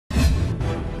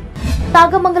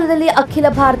ನಾಗಮಂಗಲದಲ್ಲಿ ಅಖಿಲ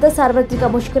ಭಾರತ ಸಾರ್ವತ್ರಿಕ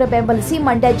ಮುಷ್ಕರ ಬೆಂಬಲಿಸಿ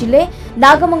ಮಂಡ್ಯ ಜಿಲ್ಲೆ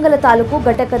ನಾಗಮಂಗಲ ತಾಲೂಕು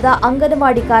ಘಟಕದ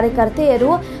ಅಂಗನವಾಡಿ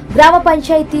ಕಾರ್ಯಕರ್ತೆಯರು, ಗ್ರಾಮ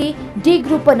ಪಂಚಾಯಿತಿ ಡಿ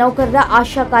ಗ್ರೂಪ್ ನೌಕರರ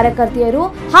ಆಶಾ ಕಾರ್ಯಕರ್ತೆಯರು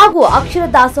ಹಾಗೂ ಅಕ್ಷರ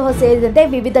ದಾಸೋಹ ಸೇರಿದಂತೆ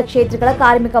ವಿವಿಧ ಕ್ಷೇತ್ರಗಳ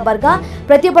ಕಾರ್ಮಿಕ ವರ್ಗ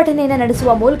ಪ್ರತಿಭಟನೆಯನ್ನು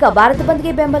ನಡೆಸುವ ಮೂಲಕ ಭಾರತ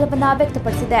ಬಂದ್ಗೆ ಬೆಂಬಲವನ್ನು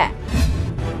ವ್ಯಕ್ತಪಡಿಸಿದೆ.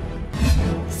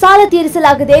 ಸಾಲ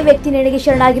ತೀರಿಸಲಾಗದೆ ವ್ಯಕ್ತಿ ನೇಣಿಗೆ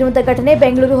ಶರಣಾಗಿರುವಂತಹ ಘಟನೆ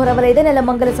ಬೆಂಗಳೂರು ಹೊರವಲಯದ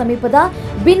ನೆಲಮಂಗಲ ಸಮೀಪದ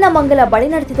ಭಿನ್ನಮಂಗಲ ಬಳಿ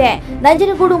ನಡೆದಿದೆ.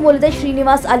 ನಂಜನಗೂಡು ಮೂಲದ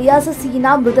ಶ್ರೀನಿವಾಸ್ ಅಲಿಯಾಸ್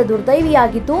ಸೀನಾ ಮೃತ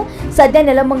ದುರ್ದೈವಿಯಾಗಿದ್ದು, ಸದ್ಯ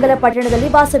ನೆಲಮಂಗಲ ಪಟ್ಟಣದಲ್ಲಿ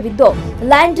ವಾಸವಿದ್ದು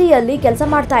ಲ್ಯಾಂಡ್ರಿಯಲ್ಲಿ ಕೆಲಸ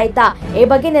ಮಾಡ್ತಾ ಇದ್ದ. ಈ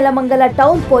ಬಗ್ಗೆ ನೆಲಮಂಗಲ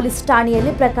ಟೌನ್ ಪೊಲೀಸ್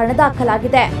ಠಾಣೆಯಲ್ಲಿ ಪ್ರಕರಣ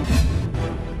ದಾಖಲಾಗಿದೆ.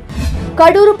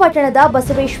 ಕಡೂರು ಪಟ್ಟಣದ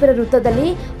ಬಸವೇಶ್ವರ ವೃತ್ತದಲ್ಲಿ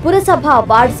ಪುರಸಭಾ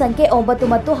ವಾರ್ಡ್ ಸಂಖ್ಯೆ 9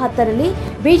 ಮತ್ತು 10ರಲ್ಲಿ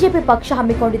ಬಿಜೆಪಿ ಪಕ್ಷ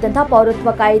ಹಮ್ಮಿಕೊಂಡಿದ್ದಂತಹ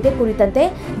ಪೌರತ್ವ ಕಾಯ್ದೆ ಕುರಿತಂತೆ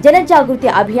ಜನಜಾಗೃತಿ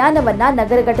ಅಭಿಯಾನವನ್ನ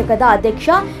ನಗರ ಘಟಕದ ಅಧ್ಯಕ್ಷ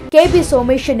ಕೆಬಿ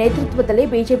ಸೋಮೇಶ್ ನೇತೃತ್ವದಲ್ಲಿ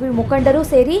ಬಿಜೆಪಿ ಮುಖಂಡರು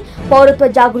ಸೇರಿ ಪೌರತ್ವ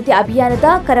ಜಾಗೃತಿ ಅಭಿಯಾನದ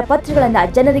ಕರಪತ್ರಗಳನ್ನು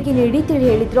ಜನರಿಗೆ ನೀಡಿ ತಿಳಿ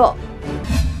ಹೇಳಿದರು.